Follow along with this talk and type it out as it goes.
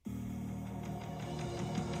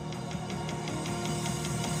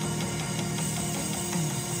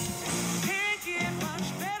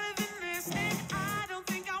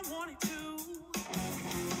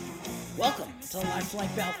to the Life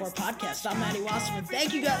Like Balfour podcast. I'm Maddie Wasserman.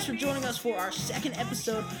 Thank you guys for joining us for our second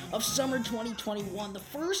episode of Summer 2021. The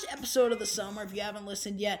first episode of the summer, if you haven't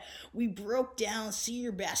listened yet, we broke down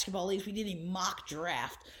senior basketball leagues. We did a mock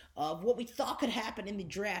draft of what we thought could happen in the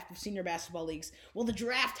draft of senior basketball leagues. Well, the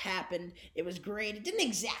draft happened. It was great. It didn't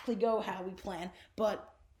exactly go how we planned, but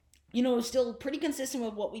it was still pretty consistent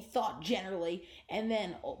with what we thought generally. And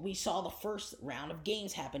then we saw the first round of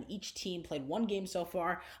games happen. Each team played one game so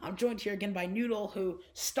far. I'm joined here again by Noodle, who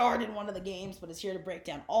started one of the games, but is here to break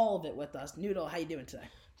down all of it with us. Noodle, how you doing today?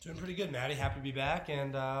 Doing pretty good, Maddie. Happy to be back,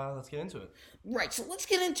 and let's get into it. Right, so let's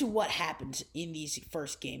get into what happened in these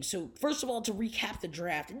first games. So, first of all, to recap the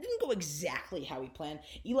draft, it didn't go exactly how we planned.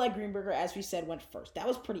 Eli Greenberger, as we said, went first. That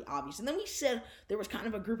was pretty obvious. And then we said there was kind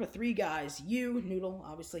of a group of three guys, you, Noodle,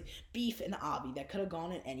 obviously, Beef, and Avi, that could have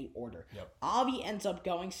gone in any order. Yep. Avi ends up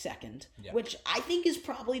going second, which I think is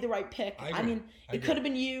probably the right pick. I mean, it could have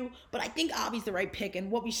been you, but I think Avi's the right pick. And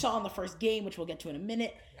what we saw in the first game, which we'll get to in a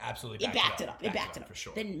minute, absolutely it backed it up. It backed it up. For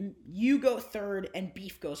sure. Then you go third and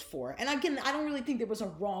Beef goes fourth. And again, I don't really think there was a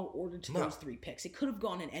wrong order to those three picks. It could have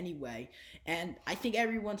gone in any way. And I think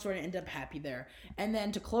everyone sort of ended up happy there. And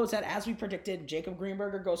then to close out, as we predicted, Jacob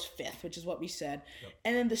Greenberger goes fifth, which is what we said. Yep.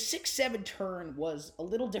 And then the 6-7 turn was a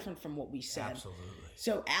little different from what we said. Absolutely.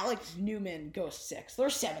 So Alex Newman goes sixth or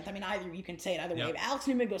seventh. I mean, either you can say it either way. But Alex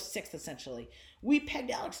Newman goes sixth, essentially. We pegged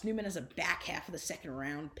Alex Newman as a back half of the second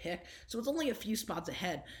round pick, so it's only a few spots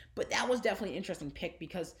ahead. But that was definitely an interesting pick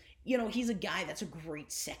because, he's a guy that's a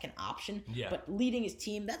great second option. Yeah. But leading his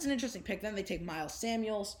team, that's an interesting pick. Then they take Miles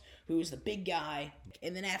Samuels, who's the big guy.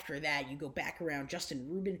 And then after that, you go back around. Justin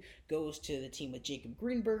Rubin goes to the team with Jacob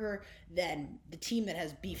Greenberger. Then the team that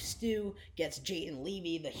has Beef Stew gets Jaden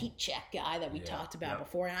Levy, the heat check guy that we talked about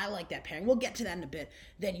before. And I like that pairing. We'll get to that in a bit.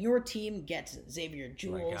 Then your team gets Xavier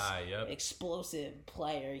Jules, explosive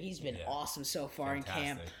player. He's been awesome so far in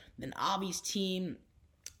camp. Then Avi's team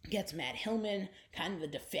gets Matt Hillman, kind of the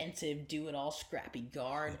defensive, do-it-all, scrappy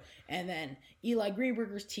guard. And then Eli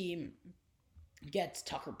Greenberger's team gets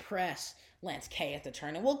Tucker Press, Lance K at the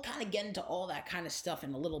turn. And we'll kind of get into all that kind of stuff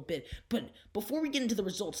in a little bit. But before we get into the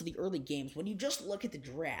results of the early games, when you just look at the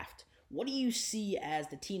draft, what do you see as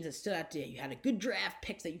the teams that stood out to you? You had a good draft,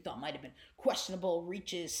 picks that you thought might have been questionable,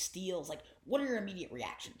 reaches, steals. Like, what are your immediate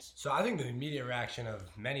reactions? So I think the immediate reaction of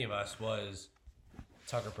many of us was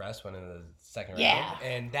Tucker Press went in the second round.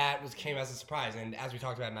 And that came as a surprise. And as we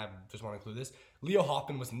talked about, and I just want to include this, Leo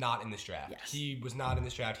Hoffman was not in this draft. Yes. He was not in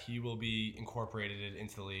this draft. He will be incorporated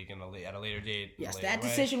into the league at a later date. Yes, that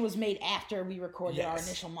decision was made after we recorded our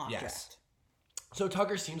initial mock draft. So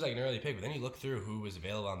Tucker seems like an early pick, but then you look through who was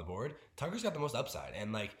available on the board. Tucker's got the most upside.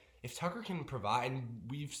 And, if Tucker can provide, and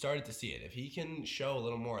we've started to see it, if he can show a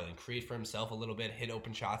little more and create for himself a little bit, hit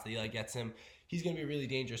open shots that Eli gets him, he's going to be a really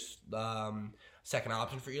dangerous second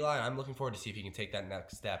option for Eli. And I'm looking forward to see if he can take that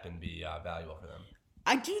next step and be valuable for them.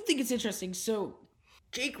 I do think it's interesting. So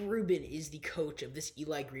Jake Rubin is the coach of this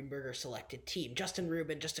Eli Greenberger selected team. Justin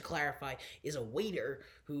Rubin, just to clarify, is a waiter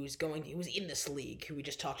who was in this league, who we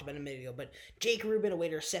just talked about a minute ago. But Jake Rubin, a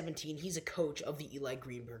waiter 17, he's a coach of the Eli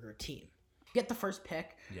Greenberger team. You get the first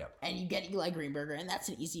pick, and you get Eli Greenberger, and that's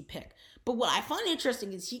an easy pick. But what I find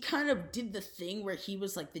interesting is he kind of did the thing where he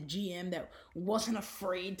was like the GM that wasn't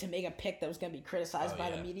afraid to make a pick that was going to be criticized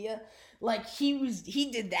by the media. Like,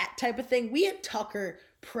 he did that type of thing. We had Tucker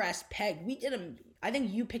Press pegged. We did him. I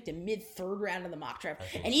think you picked him mid-third round in the mock draft.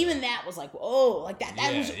 And even that was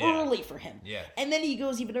that was early for him. Yeah. And then he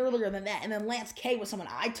goes even earlier than that. And then Lance K was someone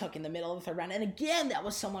I took in the middle of the third round. And again, that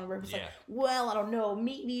was someone where it was I don't know.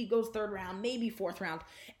 Maybe he goes third round, maybe fourth round.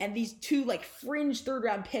 And these two fringe third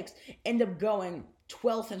round picks end up going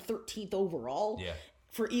 12th and 13th overall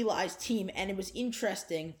for Eli's team. And it was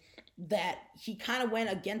interesting that he kind of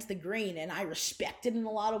went against the grain. And I respect it in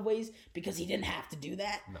a lot of ways because he didn't have to do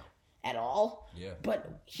that. No. At all. Yeah.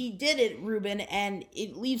 But he did it, Rubin, and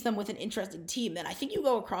it leaves them with an interesting team. Then I think you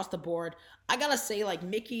go across the board. I gotta say,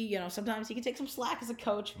 Mickey, sometimes he can take some slack as a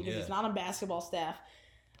coach because he's not on basketball staff.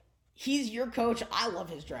 He's your coach. I love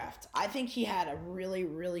his draft. I think he had a really,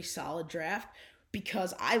 really solid draft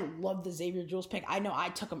because I love the Xavier Jules pick. I know I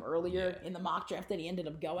took him earlier in the mock draft that he ended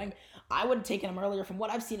up going. I would have taken him earlier. From what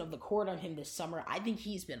I've seen of the court on him this summer, I think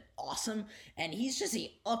he's been awesome, and he's just an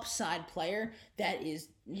upside player that is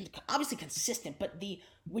obviously consistent. But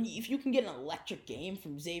if you can get an electric game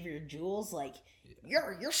from Xavier Jules,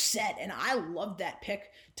 you're set. And I love that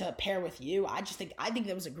pick to pair with you. I think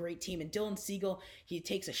that was a great team. And Dylan Siegel, he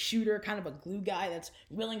takes a shooter, kind of a glue guy that's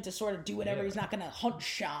willing to sort of do whatever. He's not going to hunt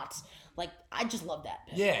shots. I just love that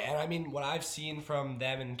pick. Yeah, and I mean, what I've seen from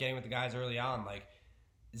them and getting with the guys early on,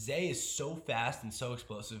 Zay is so fast and so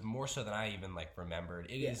explosive, more so than I even remembered.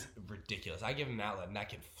 It is ridiculous. I give him an outlet, and that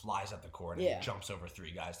kid flies up the court and jumps over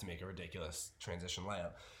 3 guys to make a ridiculous transition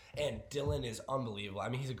layup. And Dylan is unbelievable. I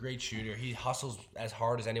mean, he's a great shooter. He hustles as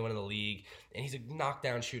hard as anyone in the league, and he's a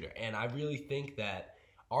knockdown shooter. And I really think that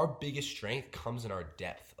our biggest strength comes in our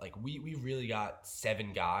depth. We really got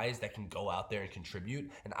 7 guys that can go out there and contribute,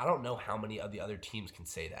 and I don't know how many of the other teams can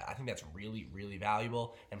say that. I think that's really, really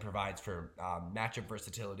valuable and provides for matchup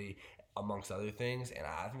versatility amongst other things, and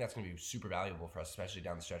I think that's going to be super valuable for us, especially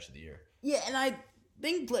down the stretch of the year. Yeah, and I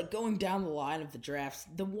think going down the line of the drafts,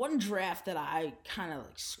 the one draft that I kind of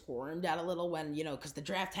squirmed at a little when, because the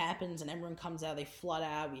draft happens and everyone comes out, they flood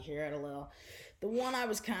out, we hear it a little. The one I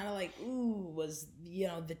was kind of was,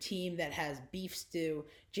 the team that has Beef Stew,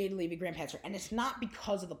 Jaden Levy, Grant Patzer. And it's not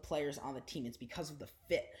because of the players on the team. It's because of the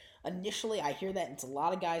fit. Initially, I hear that it's a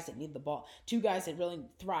lot of guys that need the ball. 2 guys that really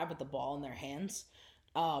thrive with the ball in their hands.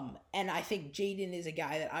 And I think Jaden is a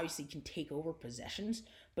guy that obviously can take over possessions,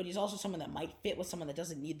 but he's also someone that might fit with someone that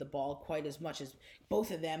doesn't need the ball quite as much as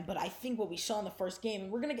both of them. But I think what we saw in the first game,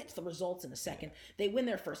 and we're going to get to the results in a second, they win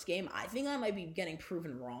their first game. I think I might be getting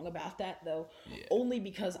proven wrong about that, though, only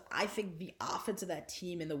because I think the offense of that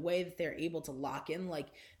team and the way that they're able to lock in,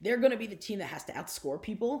 they're going to be the team that has to outscore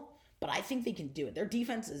people. But I think they can do it. Their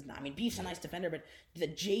defense is not. I mean, Beef's a nice defender, but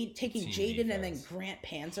taking Jaden and then Grant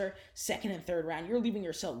Panzer, 2nd and 3rd round, you're leaving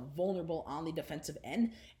yourself vulnerable on the defensive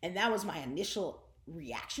end. And that was my initial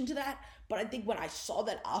reaction to that. But I think when I saw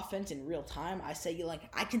that offense in real time, I say,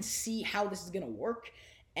 I can see how this is going to work.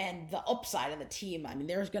 And the upside of the team, I mean,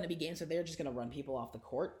 there's going to be games where they're just going to run people off the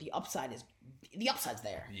court. The upside's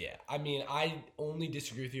there. Yeah. I mean, I only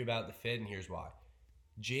disagree with you about the fit, and here's why.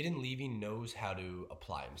 Jaden Levy knows how to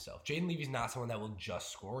apply himself. Jaden Levy's not someone that will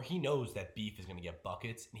just score. He knows that Beef is going to get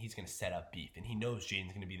buckets, and he's going to set up Beef. And he knows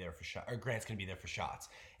Jaden's going to be there for shots, or Grant's going to be there for shots,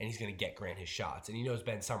 and he's going to get Grant his shots. And he knows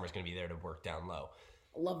Ben Summer's going to be there to work down low.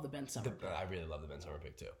 Love the Ben Summer pick. I really love the Ben Summer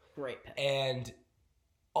pick, too. Great pick. And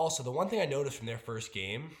also, the one thing I noticed from their first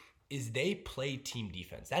game is they play team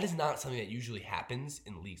defense. That is not something that usually happens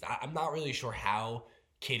in leagues. I'm not really sure how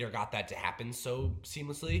Cater got that to happen so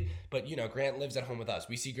seamlessly, but Grant lives at home with us.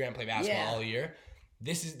 We see Grant play basketball all year.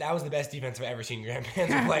 That was the best defense I've ever seen Grant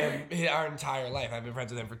Panzer play in our entire life. I've been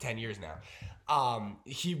friends with him for 10 years now.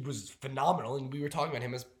 He was phenomenal, and we were talking about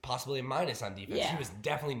him as possibly a minus on defense. He was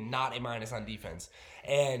definitely not a minus on defense,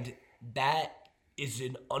 and that is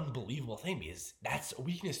an unbelievable thing because that's a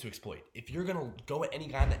weakness to exploit. If you're going to go at any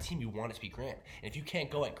guy on that team, you want it to be Grant. And if you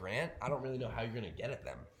can't go at Grant, I don't really know how you're going to get at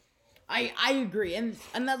them. I agree, and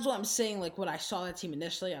that's what I'm saying. When I saw that team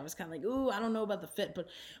initially, I was kind of ooh, I don't know about the fit,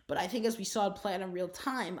 but I think as we saw it play out in real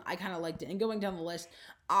time, I kind of liked it. And going down the list,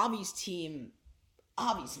 Avi's team,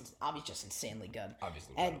 Avi's just insanely good.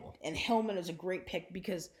 Obviously incredible. And Hillman is a great pick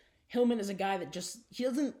because Hillman is a guy that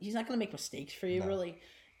he's not going to make mistakes for you, really.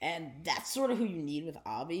 And that's sort of who you need with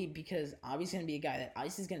Avi because Avi's going to be a guy that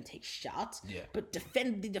obviously is going to take shots. Yeah. But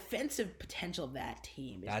the defensive potential of that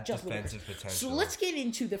team is just defensive potential. So let's get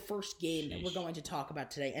into the first game that we're going to talk about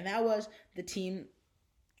today. And that was the team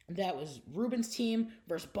that was Ruben's team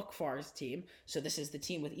versus Buckfar's team. So this is the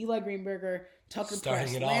team with Eli Greenberger, Tucker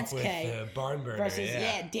Press, Lance K. Barnburner versus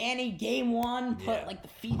Danny. Game 1 put the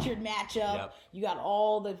featured matchup. Yep. You got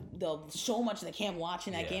all the so much of the camp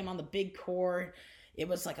watching that game on the big court. It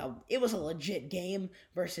was a legit game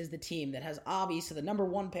versus the team that has Avi, so the number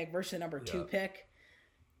 1 pick versus the number 2 pick.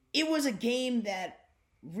 It was a game that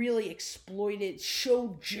really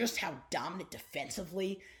showed just how dominant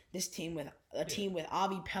defensively this team with team with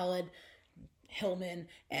Avi Pellet, Hillman,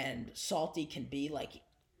 and Salty can be.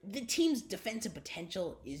 The team's defensive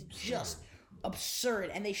potential is just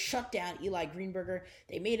absurd, and they shut down Eli Greenberger.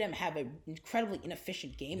 They made him have an incredibly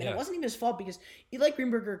inefficient game, and it wasn't even his fault because Eli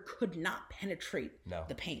Greenberger could not penetrate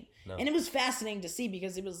the paint. No. And it was fascinating to see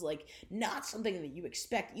because it was not something that you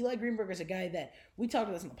expect. Eli Greenberger is a guy that we talked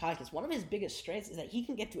about this in the podcast. One of his biggest strengths is that he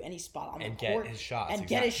can get to any spot on the court get his shots. And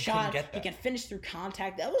get his shot. He can finish through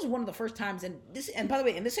contact. That was one of the first times, and by the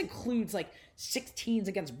way, this includes 16s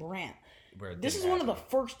against Brant. This is one of the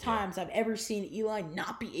first times I've ever seen Eli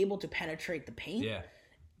not be able to penetrate the paint. Yeah.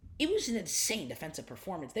 It was an insane defensive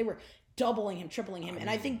performance. They were doubling him, tripling him, and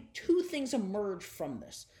I think 2 things emerge from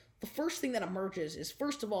this. The first thing that emerges is,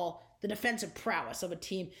 first of all, the defensive prowess of a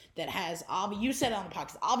team that has Avi. You said it on the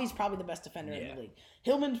podcast. Avi's probably the best defender in the league.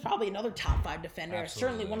 Hillman's probably another top 5 defender. Absolutely.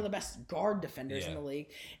 Certainly one of the best guard defenders in the league.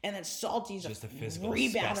 And then Salty's just a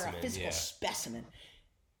rebounder, a physical specimen.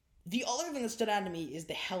 The other thing that stood out to me is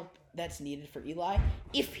the help that's needed for Eli.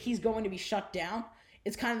 If he's going to be shut down,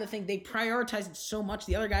 it's kind of the thing. They prioritized it so much.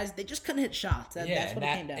 The other guys, they just couldn't hit shots. That's what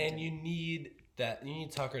it came down to. And you need that you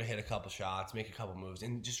need Tucker to hit a couple shots, make a couple moves,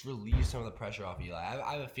 and just relieve some of the pressure off Eli.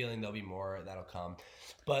 I have a feeling there'll be more that'll come.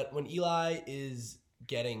 But when Eli is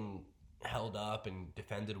getting held up and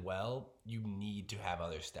defended well, you need to have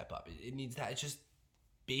others step up. It needs that. It's just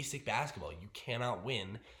basic basketball. You cannot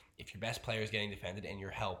win if your best player is getting defended and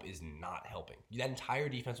your help is not helping. That entire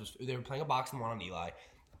defense they were playing a box and one on Eli.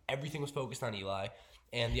 Everything was focused on Eli.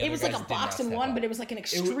 And the it was like a box and one, but it was like an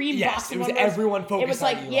extreme box and one. It was everyone focused on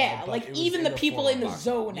Eli. It was like, like even the people in the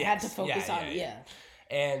zone had to focus on,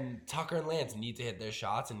 And Tucker and Lance need to hit their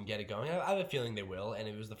shots and get it going. I have a feeling they will, and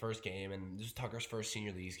it was the first game, and this was Tucker's first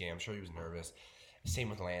senior leagues game. I'm sure he was nervous. Same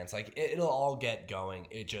with Lance. Like, it'll all get going.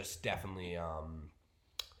 It just definitely,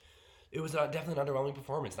 it was definitely an underwhelming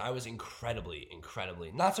performance. And I was incredibly,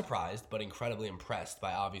 not surprised, but incredibly impressed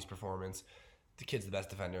by Avi's performance. The kid's the best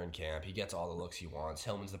defender in camp. He gets all the looks he wants.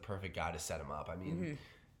 Hillman's the perfect guy to set him up. I mean,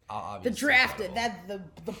 the draft,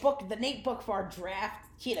 the Nate Bookvar draft,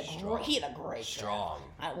 he had a great strong.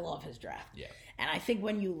 Draft. I love his draft. Yeah. And I think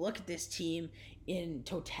when you look at this team in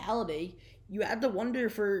totality, you have to wonder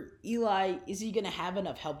for Eli, is he going to have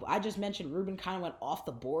enough help? I just mentioned Ruben kind of went off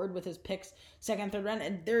the board with his picks, second, third round,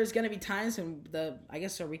 and there's going to be times when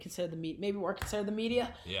we're considered the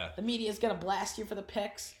media. Yeah. The media is going to blast you for the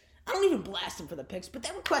picks. I don't even blast them for the picks, but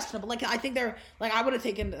they were questionable. Like, I think they're, like, I would have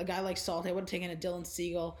taken a guy like Salt. I would have taken a Dylan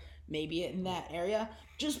Siegel, maybe in that area,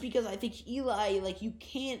 just because I think Eli, like, you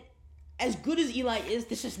can't, as good as Eli is,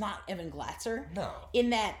 this is not Evan Glatzer. No.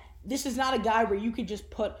 In that, this is not a guy where you could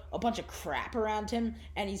just put a bunch of crap around him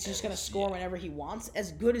and he's just going to score whenever he wants.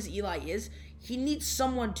 As good as Eli is, he needs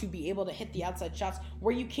someone to be able to hit the outside shots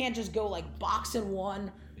where you can't just go, like, box and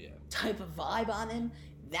one type of vibe on him.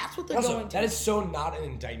 That's what they're going to. That is so not an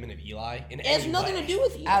indictment of Eli in any way. It has nothing to do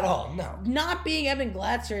with Eli. At all, no. Not being Evan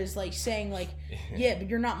Glatzer is like saying, like, yeah, but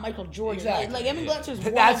you're not Michael Jordan. Exactly. Like Evan Glatzer's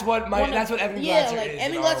one that's what Evan Glatzer is Evan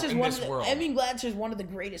Glatzer Evan Glatzer is one of the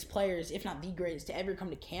greatest players, if not the greatest, to ever come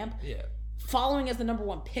to camp. Yeah. Following as the number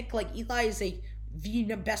one pick, like, Eli is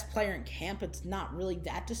the best player in camp. It's not really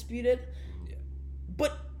that disputed. Yeah.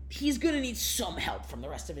 But he's going to need some help from the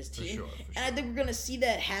rest of his team. For sure. And I think we're going to see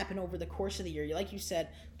that happen over the course of the year. Like you said,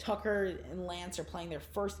 Tucker and Lance are playing their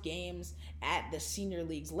first games at the senior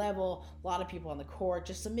leagues level. A lot of people on the court,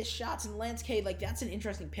 just some missed shots. And Lance K, like, that's an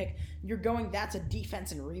interesting pick. That's a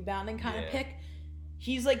defense and rebounding kind of pick.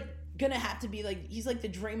 He's, like, going to have to be, like, he's like the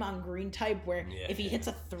Draymond Green type where if he hits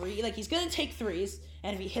a three, like, he's going to take threes.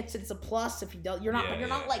 And if he hits it, it's a plus. If he does, you're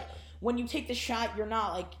not like, when you take the shot, you're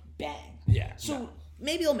not, like, bang. Yeah. So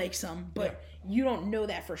maybe he'll make some, but you don't know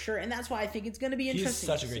that for sure, and that's why I think it's going to be interesting.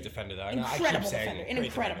 He's such a great defender, though. Incredible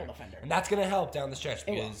defender, and that's going to help down the stretch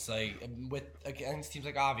because, like, against teams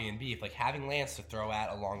like Avi and Beef, like, having Lance to throw at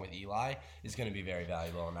along with Eli is going to be very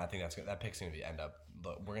valuable, and I think that pick's going to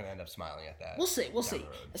we're going to end up smiling at that. We'll see.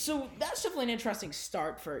 So that's definitely an interesting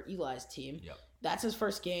start for Eli's team. Yep. That's his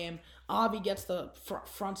first game. Avi gets the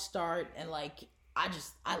front start, and, like,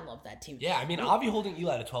 I love that team. Yeah, I mean, Avi holding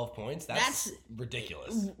Eli to 12 points, that's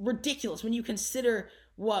ridiculous. Ridiculous when you consider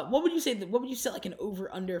what would you say like an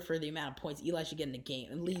over-under for the amount of points Eli should get in a game?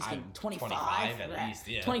 At least 25 at least,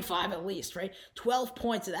 yeah. 25 at least, right? 12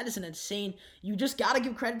 points, that is an insane. You just got to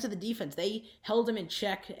give credit to the defense. They held him in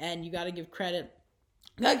check, and you got to give credit.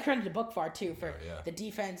 Credit to Bookvar, too, for the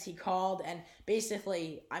defense he called. And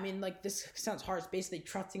basically, I mean, like, this sounds harsh, basically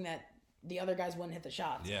trusting that the other guys wouldn't hit the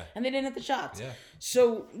shots. Yeah. And they didn't hit the shots. Yeah.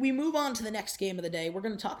 So we move on to the next game of the day. We're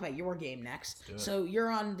going to talk about your game next. So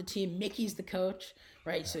you're on the team. Mickey's the coach,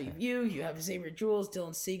 right? So you have Xavier Jules,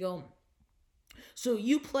 Dylan Siegel. So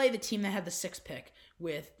you play the team that had the 6th pick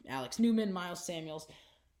with Alex Newman, Miles Samuels.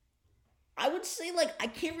 I would say, like, I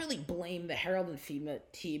can't really blame the Harold and FEMA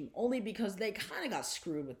team only because they kind of got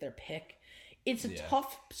screwed with their pick. It's a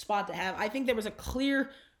tough spot to have. I think there was a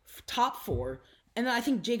clear top 4. And then I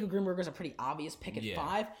think Jacob Greenberg was a pretty obvious pick at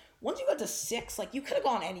 5. Once you got to 6, like, you could have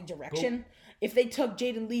gone any direction. If they took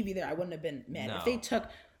Jaden Levy there, I wouldn't have been mad. No. If they took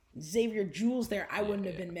Xavier Jules there, I wouldn't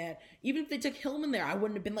have been mad. Even if they took Hillman there, I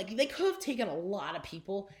wouldn't have been like, they could have taken a lot of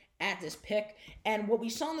people at this pick. And what we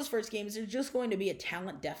saw in this first game is there's just going to be a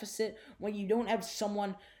talent deficit when you don't have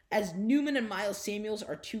someone, as Newman and Miles Samuels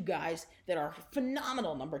are 2 guys that are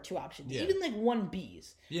phenomenal number 2 options, even like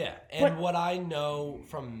 1Bs. Yeah, and what I know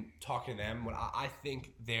from talking to them, what I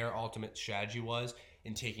think their ultimate strategy was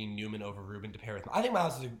in taking Newman over Ruben to pair with, I think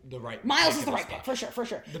Miles is the right pick. Miles is the right pick, for sure.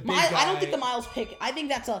 I don't think the Miles pick, I think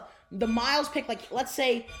that's the Miles pick, like, let's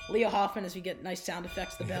say Leo Hoffman, as we get nice sound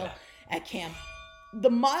effects, the bell at camp. the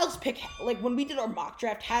Miles pick, like when we did our mock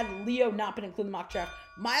draft, had Leo not been included in the mock draft,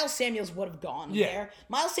 Miles Samuels would have gone there.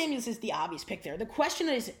 Miles Samuels is the obvious pick there. The question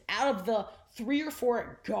is, out of the 3 or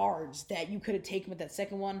 4 guards that you could have taken with that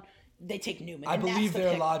second one, they take Newman. I believe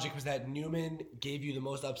their logic was that Newman gave you the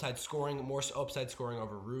most upside scoring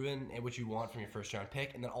over Reuben, which you want from your first round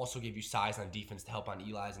pick, and then also gave you size on defense to help on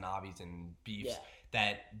Eli's and Avi's and Beefs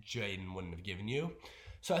that Jaden wouldn't have given you.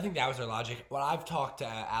 So I think that was their logic. What I've talked to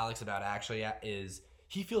Alex about actually is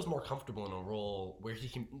he feels more comfortable in a role where he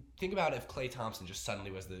can think about if Klay Thompson just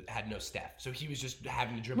suddenly had no Steph, so he was just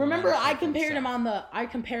having to dribble. Remember, I compared him on the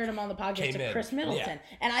podcast to Chris Middleton,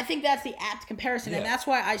 and I think that's the apt comparison, and that's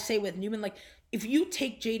why I say with Newman, like if you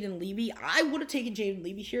take Jaden Levy, I would have taken Jaden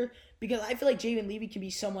Levy here because I feel like Jaden Levy can be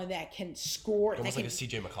someone that can score, almost like a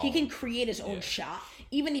CJ McCollum. He can create his own shot.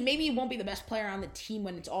 Even maybe he won't be the best player on the team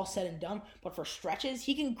when it's all said and done, but for stretches,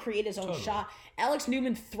 he can create his own shot. Alex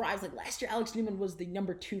Newman thrives. Like last year, Alex Newman was the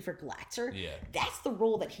number 2 for Glatzer. Yeah. That's the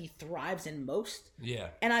role that he thrives in most. Yeah.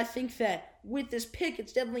 And I think that with this pick,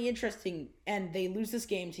 it's definitely interesting. And they lose this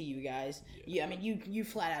game to you guys. Yeah. I mean, you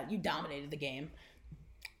flat out, you dominated the game.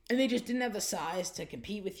 And they just didn't have the size to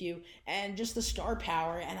compete with you and just the star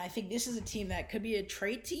power. And I think this is a team that could be a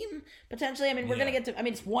trade team, potentially. I mean, we're going to get to – I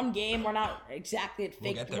mean, it's one game. We're not exactly at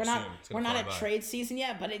fake – we're not at trade season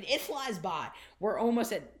yet, but it flies by. We're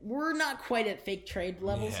almost at – we're not quite at fake trade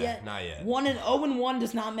levels yet. Not yet. 0-1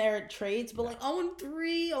 does not merit trades, but like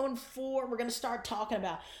 0-3, 0-4, we're going to start talking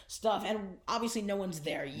about stuff. And obviously no one's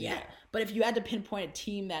there yet. Yeah. But if you had to pinpoint a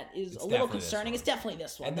team that is a little concerning, it's definitely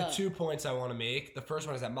this one. And the 2 points I want to make, the first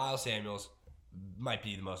one is that Miles Samuels might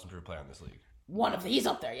be the most improved player in this league. He's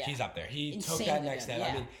up there, yeah. He's up there. He took that next step. Yeah.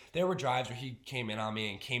 I mean, there were drives where he came in on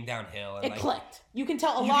me and came downhill. And it clicked. You can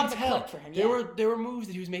tell a lot of it clicked for him. There were moves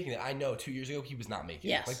that he was making that I know 2 years ago he was not making.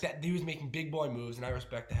 Yes. Like that, he was making big boy moves, and I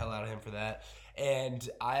respect the hell out of him for that. And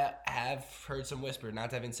I have heard some whisper, not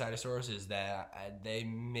to have insider sources, that they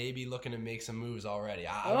may be looking to make some moves already.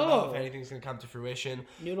 I don't know if anything's going to come to fruition.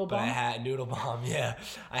 Noodle bomb, yeah.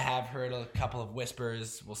 I have heard a couple of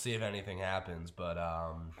whispers. We'll see if anything happens, but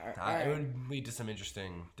it would lead to some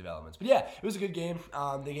interesting developments. But yeah, it was a good game.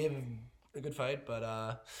 They gave a good fight,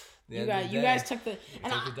 but you guys took the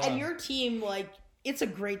and your team, like, it's a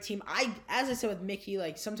great team. As I said with Mickey,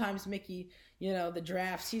 like sometimes Mickey, you know, the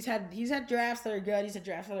drafts, he's had drafts that are good, he's had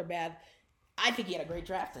drafts that are bad. I think he had a great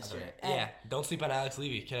draft this year. Yeah, don't sleep on Alex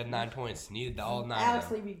Levy. Kid had 9 points. Needed all 9.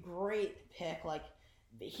 Alex Levy, great pick. Like,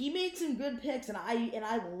 he made some good picks, and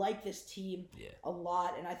I like this team a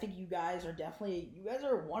lot. And I think you guys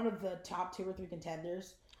are one of the top 2 or 3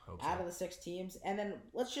 contenders out of the 6 teams. And then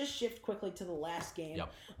let's just shift quickly to the last game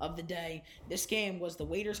of the day. This game was the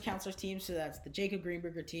Waiters Counselors team, so that's the Jacob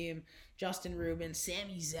Greenberger team, Justin Rubin,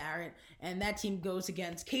 Sammy Zarrett, and that team goes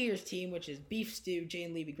against Cater's team, which is Beef Stew,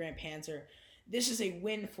 Jane Levy, Grant Panzer. This is a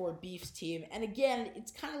win for Beef's team. And again,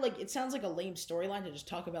 it's kind of like, it sounds like a lame storyline to just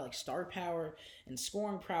talk about like star power and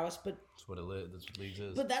scoring prowess, but that's what Leagues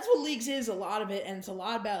is. But that's what Leagues is, a lot of it, and it's a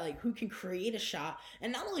lot about like who can create a shot,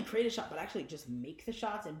 and not only create a shot, but actually just make the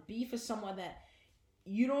shots. And Beef is someone that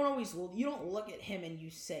you don't look at him and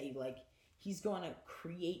you say like he's going to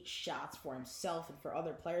create shots for himself and for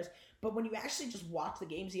other players. But when you actually just watch the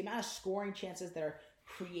games, the amount of scoring chances that are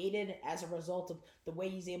created as a result of the way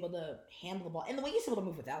he's able to handle the ball and the way he's able to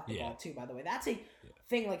move without the ball too, by the way. That's a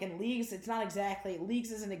thing, like in Leagues,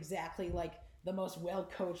 Leagues isn't exactly like the most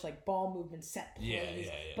well-coached like ball movement set plays.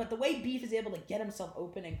 But the way Beef is able to get himself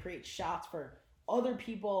open and create shots for other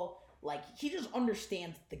people, like he just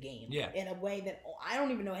understands the game in a way that I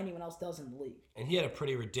don't even know anyone else does in the league. And he had a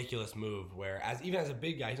pretty ridiculous move where even as a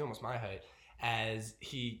big guy, he's almost my height,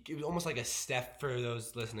 it was almost like a Steph, for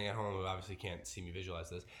those listening at home who obviously can't see me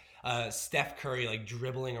visualize this, Steph Curry like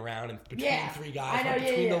dribbling around and between 3 guys,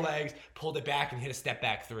 between the legs, pulled it back and hit a step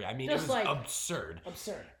back 3. I mean, just it was like, absurd.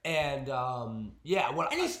 And and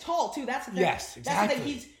he's tall too. That's the thing. Yes, exactly. That's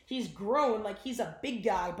the thing. He's grown, like he's a big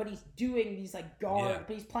guy, but he's doing these like guard,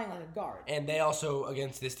 but he's playing like a guard. And they also,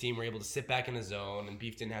 against this team, were able to sit back in the zone, and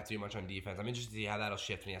Beef didn't have to do much on defense. I'm interested to see how that'll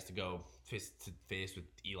shift when he has to go face to face with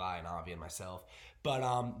Eli and Avi and myself. But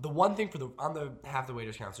the one thing on the half the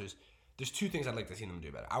Waiters Counselors, there's 2 things I'd like to see them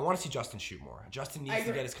do better. I want to see Justin shoot more. Justin needs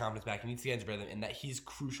to get his confidence back. He needs to get his rhythm, and that he's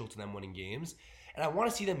crucial to them winning games. And I want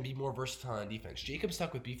to see them be more versatile on defense. Jacob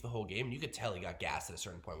stuck with Beef the whole game, and you could tell he got gassed at a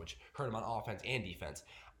certain point, which hurt him on offense and defense.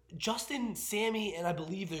 Justin, Sammy, and I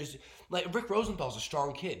believe there's like Rick Rosenthal's a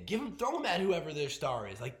strong kid. Throw him at whoever their star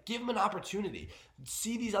is. Like, give him an opportunity.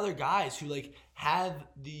 See these other guys who like have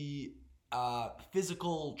the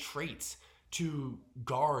physical traits to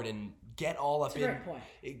guard and get all up That's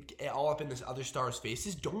a great all up in this other star's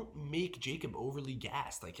faces. Don't make Jacob overly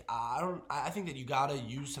gassed. Like I think that you gotta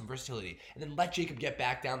use some versatility and then let Jacob get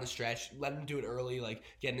back down the stretch. Let him do it early, like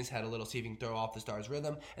get in his head a little, see if he can throw off the star's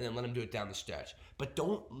rhythm, and then let him do it down the stretch. But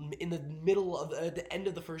don't in the middle of the end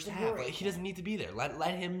of the first half. Like, he doesn't need to be there.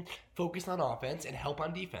 Let him focus on offense and help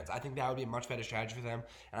on defense. I think that would be a much better strategy for them,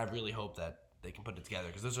 and I really hope that they can put it together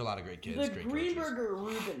because those are a lot of great kids. The great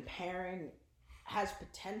Greenberger-Rubin pairing has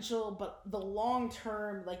potential, but the long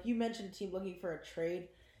term, like you mentioned, a team looking for a trade.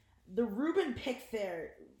 The Rubin pick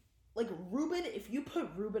there, like Rubin, if you put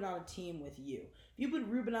Rubin on a team with you, if you put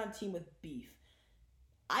Rubin on a team with Beef,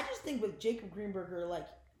 I just think with Jacob Greenberger, like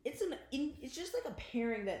it's just like a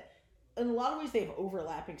pairing that, in a lot of ways, they have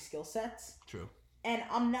overlapping skill sets. True. And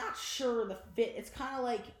I'm not sure the fit. It's kind of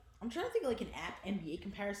like, I'm trying to think of like an apt NBA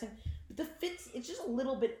comparison, but the fits, it's just a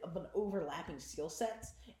little bit of an overlapping skill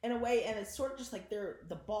sets in a way, and it's sort of just like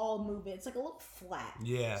the ball movement. It's like a little flat.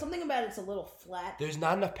 Yeah. Something about it's a little flat. There's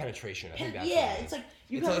not enough penetration. I think that's it's like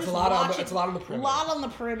it's a lot on the perimeter. A lot on the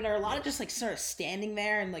perimeter. A lot of just like sort of standing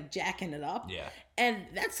there and like jacking it up. Yeah. And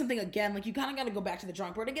that's something, again, like you kind of got to go back to the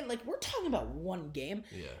drawing board again. Like we're talking about one game.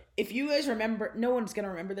 Yeah. If you guys remember, no one's gonna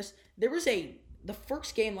remember this. There was the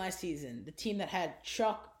first game last season, the team that had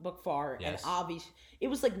Chuck Bookfar and Avi, it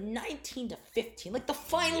was like 19-15. Like the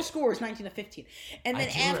final score was 19-15. And then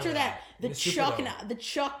after that, the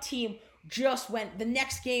Chuck team just went. The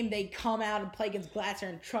next game they come out and play against Glatzer,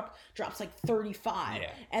 and Chuck drops like 35,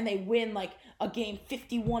 and they win like a game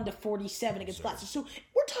 51-47 against Glatzer. So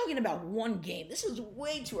we're talking about one game. This is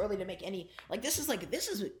way too early to make any this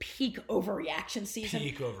is peak overreaction season.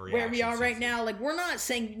 Where we are right now. Like we're not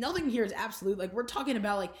saying nothing here is absolute. Like we're talking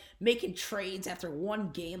about like making trades after one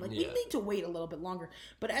game. Like we need to wait a little bit longer.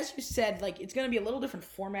 But as you said, like it's going to be a little different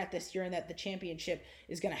format this year, in that the championship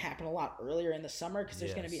is going to happen a lot earlier in the summer because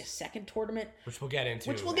there's going to be a second tournament, which we'll get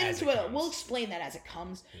into. We'll explain that as it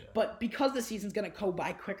comes. Yeah. But because the season's going to go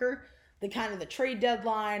by quicker, the trade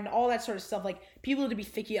deadline, all that sort of stuff, like people need to be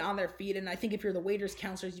thinking on their feet. And I think if you're the waiters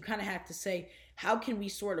counselors, you kind of have to say, how can we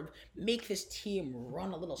sort of make this team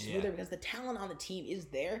run a little smoother? Because the talent on the team is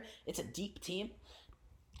there. It's a deep team.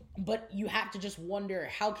 But you have to just wonder,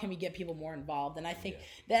 how can we get people more involved? And I think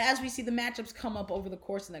that as we see the matchups come up over the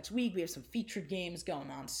course of next week, we have some featured games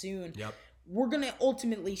going on soon. Yep. We're going to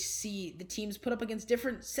ultimately see the teams put up against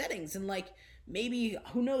different settings. And maybe,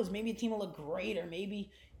 who knows, maybe a team will look great, or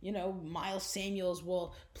maybe, Miles Samuels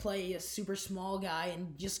will play a super small guy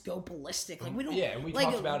and just go ballistic. Like we don't. Yeah, and we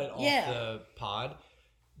talked about it off the pod.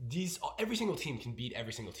 Every single team can beat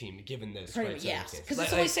every single team given this. Yes, because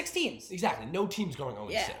it's only 6 teams. Exactly. No team's going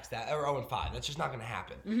 0-6 or 0-5. That's just not going to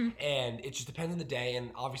happen. Mm-hmm. And it just depends on the day. And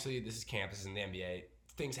obviously, this is camp. This is in the NBA.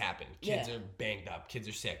 Things happen. Kids are banged up. Kids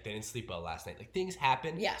are sick. They didn't sleep well last night. Like, things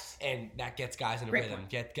happen. Yes. And that gets guys in a rhythm,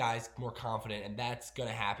 get guys more confident, and that's going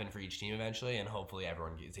to happen for each team eventually, and hopefully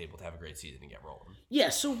everyone is able to have a great season and get rolling. Yeah,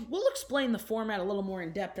 so we'll explain the format a little more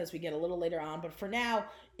in depth as we get a little later on, but for now,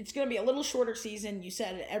 it's going to be a little shorter season. You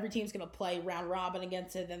said every team's going to play round robin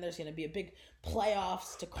against it, then there's going to be a big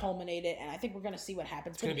playoffs to culminate it, and I think we're going to see what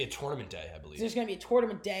happens. It's going to be a tournament day, I believe. There's going to be a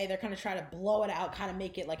tournament day. They're going to try to blow it out, kind of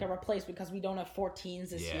make it like a replacement, because we don't have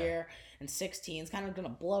 14s this year and 16s. Kind of going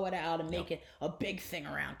to blow it out and make it a big thing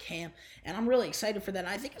around camp, and I'm really excited for that. And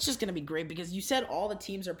I think it's just going to be great, because you said all the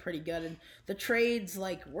teams are pretty good, and the trades,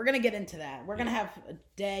 we're going to get into that. We're going to have a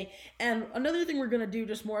day, and another thing we're going to do,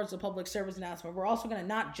 just more as a public service announcement, we're also going to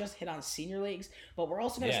not just hit on senior leagues, but we're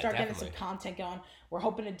also going to start getting some content going. We're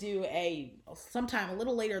hoping to do sometime a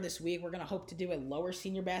little later this week, we're going to hope to do a lower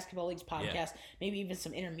senior basketball leagues podcast, maybe even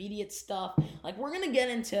some intermediate stuff. We're going to get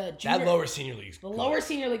into that lower senior leagues. The lower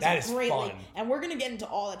senior leagues are great league, and we're going to get into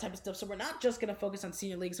all that type of stuff. So we're not just going to focus on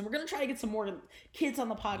senior leagues, and we're going to try to get some more kids on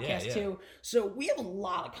the podcast too. So we have a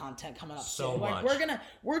lot of content coming up soon. Much.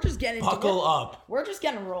 We're just getting buckle up. We're just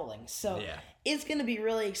getting rolling. So it's going to be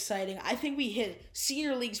really exciting. I think we hit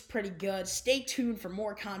senior leagues pretty good. Stay tuned for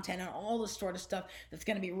more content on all the sort of stuff that's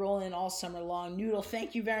going to be rolling all summer long. Noodle,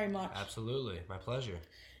 thank you very much. Absolutely. My pleasure.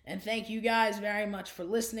 And thank you guys very much for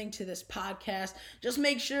listening to this podcast. Just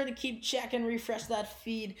make sure to keep checking, refresh that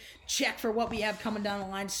feed, check for what we have coming down the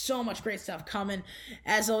line. So much great stuff coming.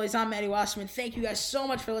 As always, I'm Maddie Wasserman. Thank you guys so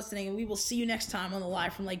much for listening, and we will see you next time on the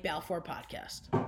Live from Lake Balfour podcast.